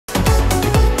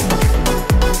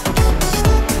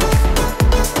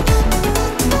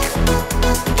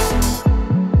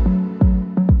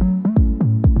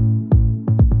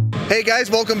Hey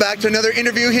guys, welcome back to another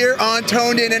interview here on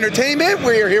Toned In Entertainment.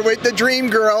 We're here with the Dream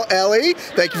Girl Ellie.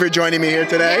 Thank you for joining me here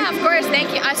today. Yeah, of course, thank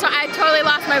you. I totally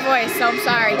lost my voice, so I'm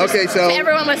sorry. To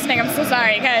everyone listening, I'm so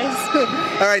sorry, guys.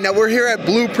 All right, now we're here at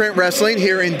Blueprint Wrestling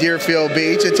here in Deerfield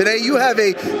Beach, and today you have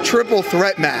a triple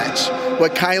threat match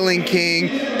with KiLynn King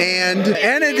and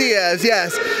Diaz.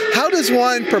 Yes. How does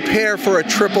one prepare for a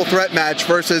triple threat match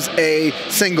versus a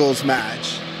singles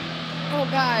match? Oh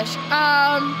gosh.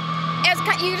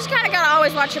 You just kind of gotta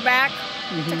always watch your back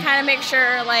to kind of make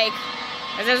sure, like,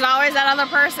 'cause there's always that other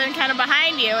person kind of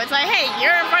behind you. It's like, hey,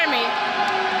 you're in front of me,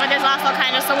 but there's also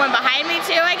kind of someone behind me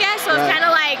too, I guess. So it's kind of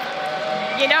like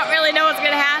you don't really know what's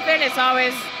gonna happen. It's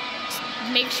always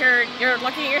make sure you're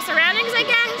looking at your surroundings, I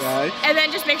guess, and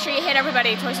then just make sure you hit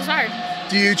everybody twice as hard.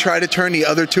 Do you try to turn the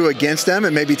other two against them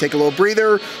and maybe take a little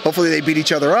breather? Hopefully they beat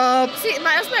each other up. See,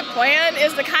 that's my plan,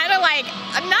 is to kind of like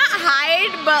not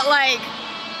hide, but like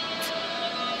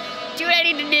do what I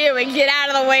need to do and get out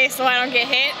of the way so I don't get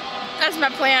hit. That's my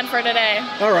plan for today.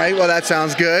 All right, well that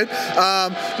sounds good.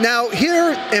 Now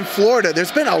here in Florida,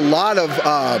 there's been a lot of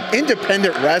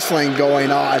independent wrestling going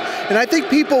on, and I think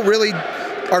people really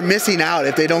are missing out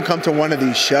if they don't come to one of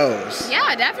these shows.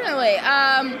 Yeah, definitely.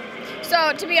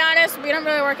 So to be honest, we don't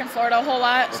really work in Florida a whole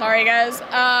lot. Sorry, guys.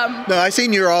 No, I've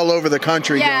seen you're all over the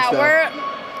country. Yeah, we're.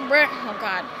 Oh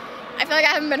God, I feel like I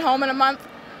haven't been home in a month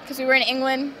because we were in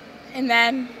England, and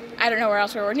then I don't know where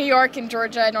else we were. New York and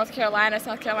Georgia, North Carolina,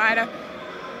 South Carolina.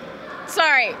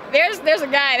 Sorry, there's a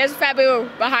guy, there's Fabu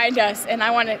behind us, and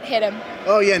I want to hit him.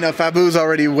 Oh yeah, no, Fabu's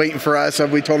already waiting for us.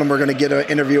 We told him we're going to get an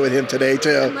interview with him today too.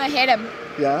 I'm gonna hit him.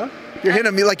 Yeah. You're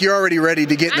hitting me like you're already ready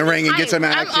to get in the ring and get some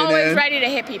action in. I'm always ready to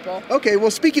hit people. Okay,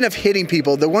 well, speaking of hitting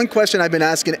people, the one question I've been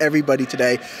asking everybody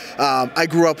today, I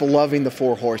grew up loving the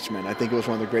Four Horsemen. I think it was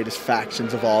one of the greatest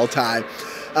factions of all time.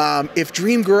 If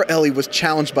Dream Girl Ellie was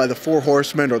challenged by the Four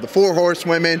Horsemen or the Four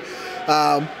Horsewomen,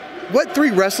 what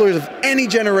three wrestlers of any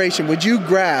generation would you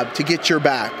grab to get your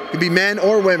back? It could be men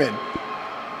or women.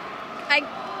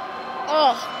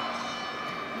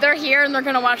 They're here and they're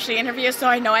going to watch the interview, so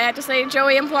I know I have to say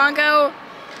Joey and Blanco.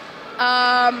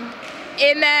 And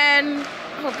then,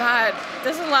 oh God,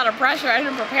 this is a lot of pressure. I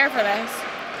didn't prepare for this.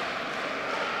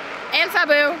 And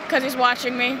Fabu, because he's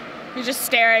watching me. He's just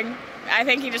staring. I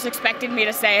think he just expected me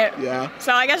to say it. Yeah.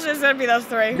 So I guess it's going to be those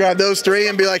three. Grab those three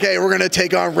and be like, hey, we're going to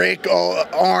take on Rick,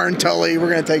 Arn, Tully. We're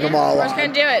going to take them all on. We're just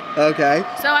going to do it. Okay.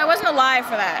 So I wasn't alive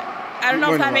for that. I don't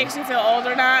know if that makes me feel old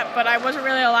or not, but I wasn't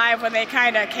really alive when they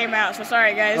kind of came out, so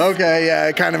sorry, guys. Okay, yeah,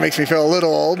 it kind of makes me feel a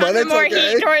little old, but it's more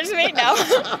okay. Heat towards me? No.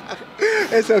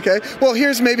 It's okay. Well,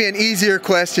 here's maybe an easier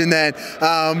question then.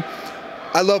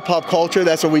 I love pop culture.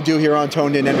 That's what we do here on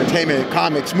Toned In Entertainment,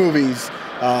 comics, movies.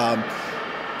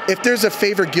 If there's a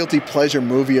favorite guilty pleasure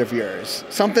movie of yours,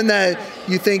 something that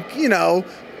you think, you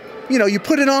you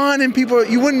put it on and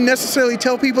you wouldn't necessarily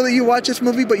tell people that you watch this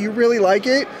movie, but you really like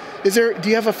it. Do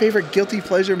you have a favorite guilty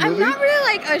pleasure movie? I'm not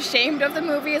really ashamed of the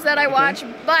movies that I watch,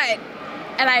 but,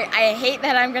 and I hate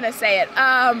that I'm gonna say it,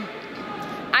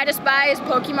 I despise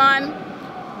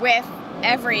Pokemon with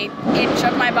every inch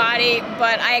of my body,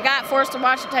 but I got forced to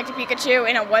watch Detective Pikachu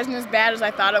and it wasn't as bad as I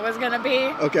thought it was gonna be.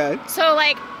 Okay. So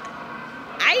I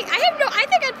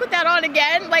think I'd put that on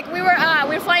again. We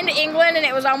were flying to England and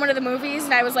it was on one of the movies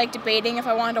and I was debating if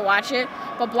I wanted to watch it,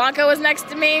 but Blanco was next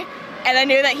to me and I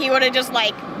knew that he would have just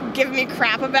given me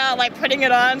crap about putting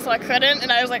it on, so I couldn't, and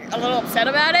I was a little upset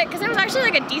about it because it was actually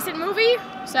a decent movie.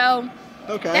 So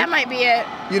that might be it.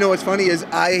 You know what's funny is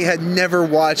I had never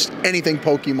watched anything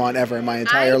Pokemon ever in my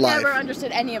entire life. I never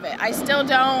understood any of it. I still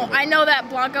don't. I know that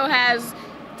Blanco has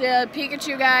the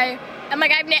Pikachu guy. And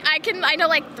I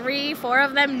know 3, 4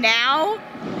 of them now,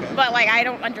 but I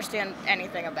don't understand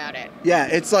anything about it. Yeah,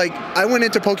 it's I went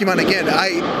into Pokemon again. I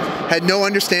had no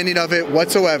understanding of it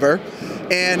whatsoever.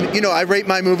 And, I rate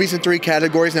my movies in 3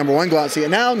 categories. Number 1, go out and see it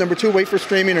now. Number 2, wait for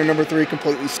streaming. Or number 3,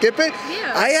 completely skip it.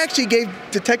 Yeah. I actually gave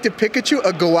Detective Pikachu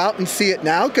a go out and see it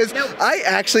now because I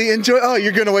actually enjoy. Oh,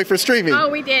 you're going to wait for streaming. Oh,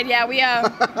 we did. Yeah, we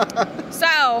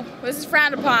So, this is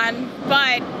frowned upon,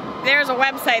 but there's a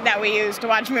website that we use to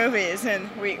watch movies, and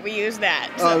we use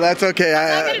that. So that's okay.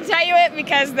 I'm not going to tell you it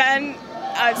because then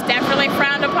it's definitely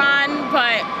frowned upon,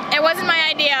 but it wasn't my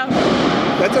idea.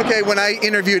 That's okay. When I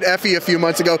interviewed Effie a few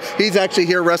months ago, he's actually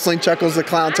here wrestling Chuckles the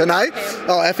Clown tonight.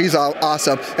 Oh, Effie's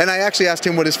awesome. And I actually asked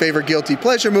him what his favorite guilty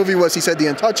pleasure movie was. He said The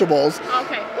Untouchables.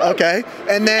 Okay. Okay.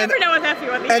 And then you never know with Effie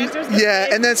what the answer's going to be.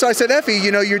 And then so I said, Effie,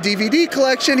 your DVD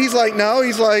collection? He's like, no.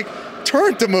 He's like,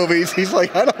 torrent the movies. He's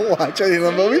like, I don't watch any of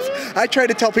the movies. I try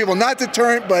to tell people not to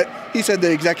torrent, but he said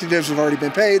the executives have already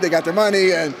been paid. They got their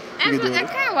money, and that's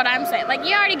kind of kind of what I'm saying. Like,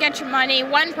 you already get your money.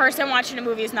 One person watching a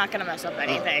movie is not going to mess up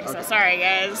anything. So sorry,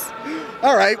 guys.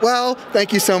 All right. Well,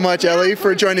 thank you so much, Ellie,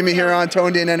 for joining me here on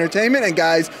Toned In Entertainment. And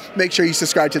guys, make sure you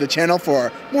subscribe to the channel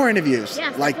for more interviews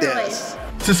like this.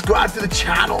 Subscribe to the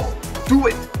channel. Do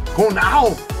it. Go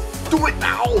now. Do it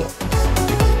now.